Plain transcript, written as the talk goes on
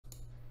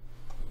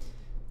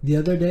The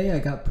other day I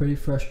got pretty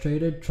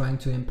frustrated trying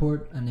to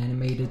import an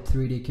animated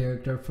 3D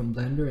character from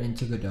Blender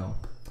into Godot.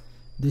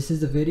 This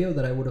is the video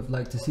that I would have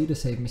liked to see to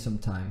save me some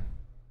time.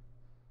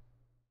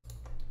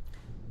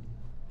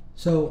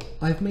 So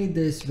I've made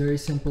this very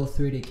simple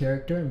 3D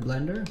character in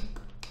Blender,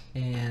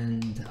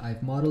 and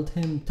I've modeled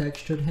him,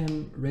 textured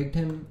him, rigged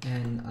him,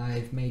 and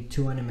I've made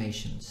two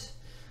animations.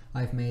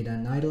 I've made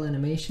an idle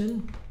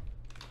animation,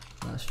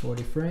 last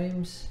 40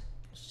 frames,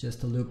 it's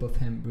just a loop of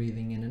him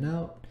breathing in and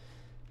out,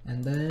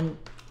 and then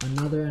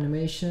another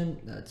animation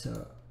that's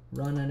a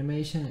run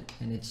animation,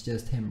 and it's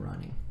just him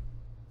running.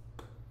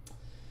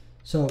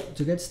 So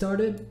to get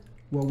started,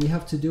 what we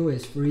have to do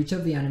is for each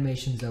of the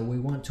animations that we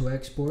want to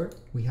export,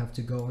 we have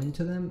to go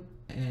into them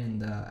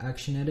and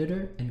action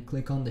editor and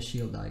click on the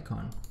shield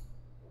icon.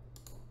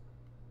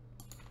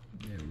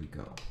 There we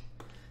go.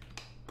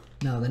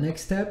 Now the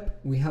next step,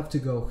 we have to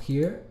go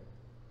here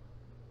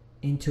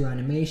into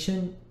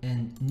animation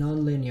and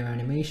nonlinear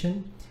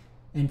animation,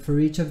 and for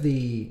each of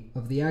the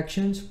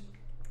actions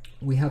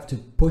we have to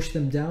push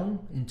them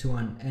down into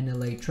an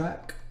NLA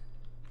track,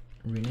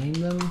 rename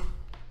them,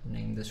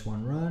 name this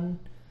one run,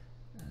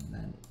 and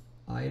then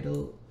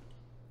idle,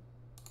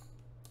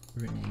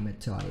 rename it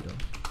to idle.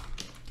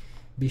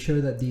 Be sure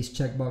that these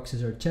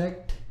checkboxes are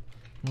checked.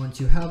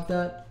 Once you have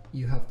that,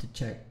 you have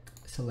to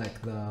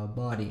select the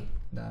body,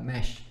 the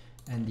mesh,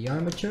 and the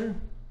armature.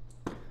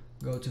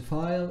 Go to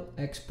File,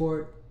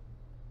 Export,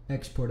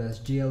 Export as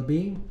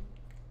GLB,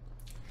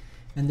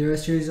 and there are a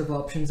series of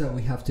options that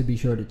we have to be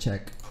sure to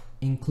check.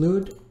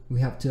 Include, we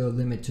have to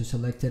limit to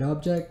selected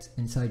objects.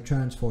 Inside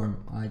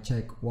Transform, I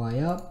check Y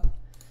up.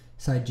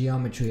 Side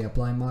Geometry,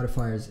 apply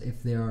modifiers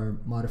if there are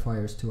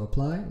modifiers to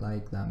apply,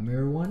 like that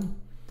mirror one.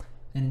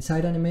 And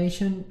inside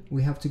Animation,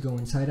 we have to go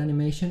inside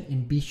Animation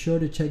and be sure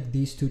to check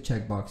these two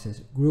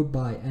checkboxes, Group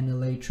by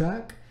NLA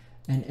Track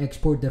and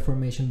Export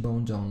Deformation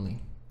Bones Only.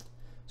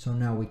 So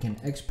now we can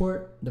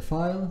export the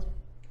file,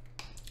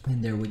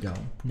 and there we go.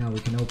 Now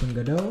we can open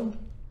Godot.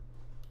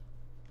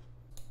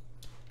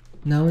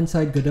 Now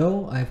inside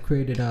Godot, I've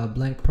created a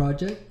blank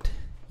project,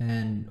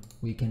 and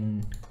we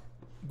can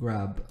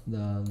grab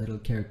the little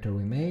character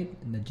we made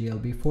in the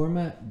GLB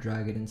format,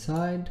 drag it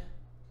inside,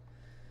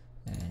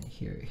 and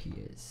here he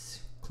is.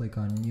 Click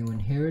on New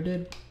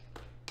Inherited,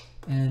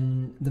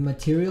 and the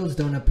materials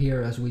don't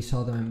appear as we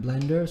saw them in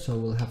Blender, so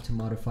we'll have to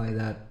modify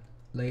that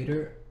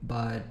later.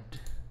 But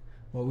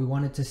what we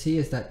wanted to see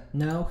is that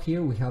now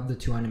here we have the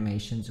two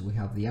animations. We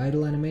have the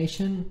idle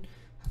animation,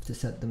 have to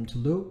set them to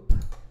loop,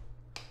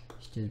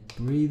 it's just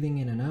breathing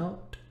in and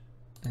out,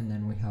 and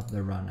then we have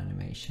the run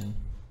animation,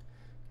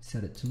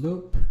 set it to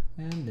loop,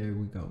 and there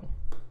we go.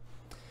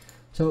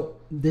 So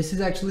this is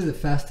actually the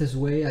fastest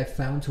way I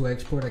found to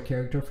export a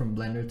character from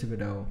Blender to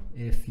Godot.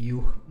 If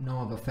you know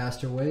of a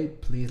faster way,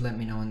 please let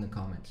me know in the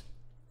comments.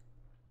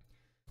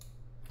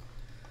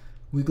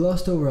 We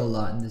glossed over a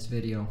lot in this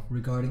video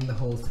regarding the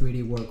whole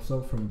 3D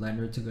workflow from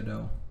Blender to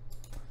Godot.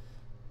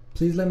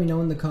 Please let me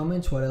know in the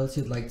comments what else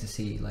you'd like to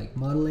see, like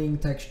modeling,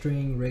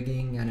 texturing,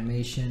 rigging,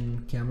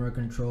 animation, camera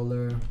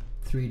controller,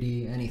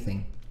 3D,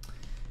 anything.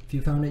 If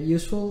you found it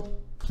useful,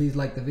 please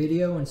like the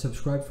video and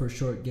subscribe for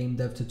short game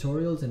dev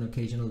tutorials and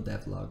occasional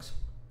devlogs.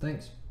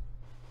 Thanks.